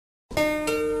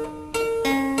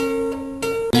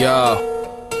Yo.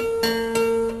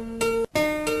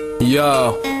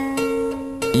 Yo.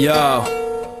 Yo.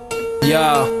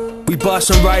 Yo. We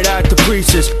bustin' right at the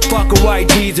preaches. Fuck a white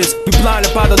Jesus. You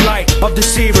blinded by the light of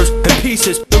deceivers and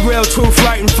pieces. The real truth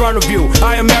right in front of you.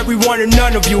 I am everyone and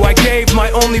none of you. I gave my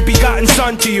only begotten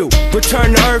son to you.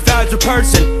 Return to earth as a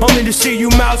person, only to see you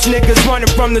mouse niggas running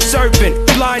from the serpent.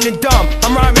 Blind and dumb,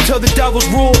 I'm rhyming till the devil's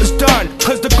rule is done.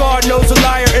 Cause the God knows a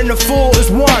liar and a fool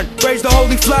is one. Raise the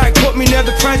holy flag, put me near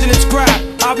the president's grab.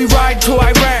 I'll be riding to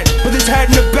Iran with his head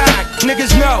in the back.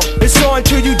 Niggas know it's on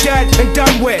till you dead and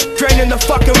done with. Draining the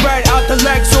fucking red out the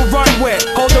legs so run with.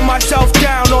 Holding myself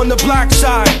down on the black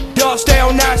side. Y'all stay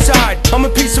on that side. I'm a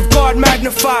piece of God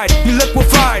magnified. You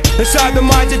liquefied inside the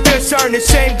minds of discerners.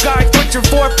 Same guys put your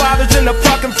forefathers in the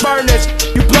fucking furnace.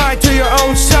 You blind to your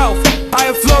own self. I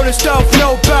have flown in stealth,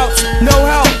 no belts, no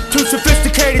help. Too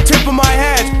sophisticated, tip of my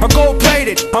head are gold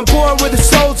plated. I'm born with the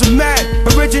souls of men.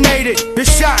 Originated, the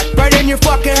shot right in your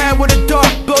fucking head with a dart.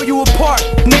 Blow you apart.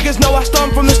 Niggas know I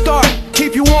stump from the start.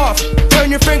 Keep you off, turn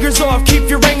your fingers off, keep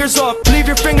your ringers off. Leave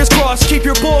your fingers crossed, keep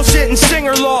your bullshit and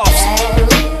singer lost.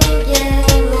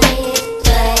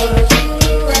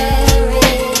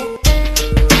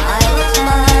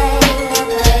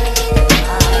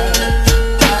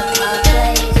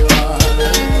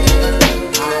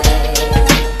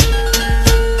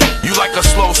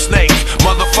 Slow snake,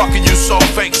 motherfucker, you so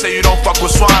fake. Say you don't fuck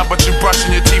with swine, but you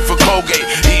brushing your teeth with Colgate.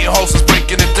 Eating hostess,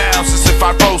 breaking it down, cystic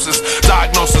fibrosis,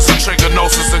 diagnosis of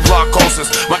trigonosis and glaucosis.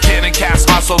 My cannon cast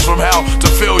hot souls from hell to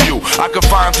fill you. I could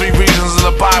find 3 reasons in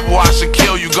the Bible I should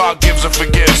kill you. God gives and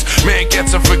forgives, man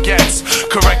gets and forgets.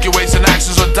 Correct your ways and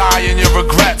actions or die in your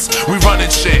regrets. We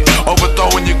running shit,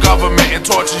 overthrowing your government and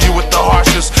torture you with the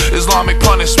harshest Islamic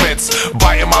punishments.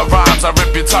 Biting my rhymes, I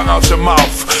rip your tongue out your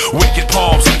mouth. Wicked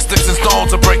poems, sticks and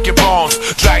stones to break your bones.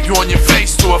 Drag you on your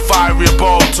face to a fiery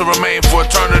abode, to remain for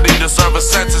eternity, to serve a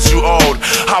sentence you owed.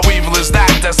 How evil is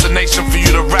that destination for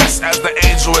you to rest, as the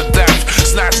angel of death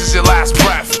snatches your last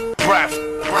breath.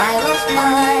 I lost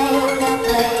my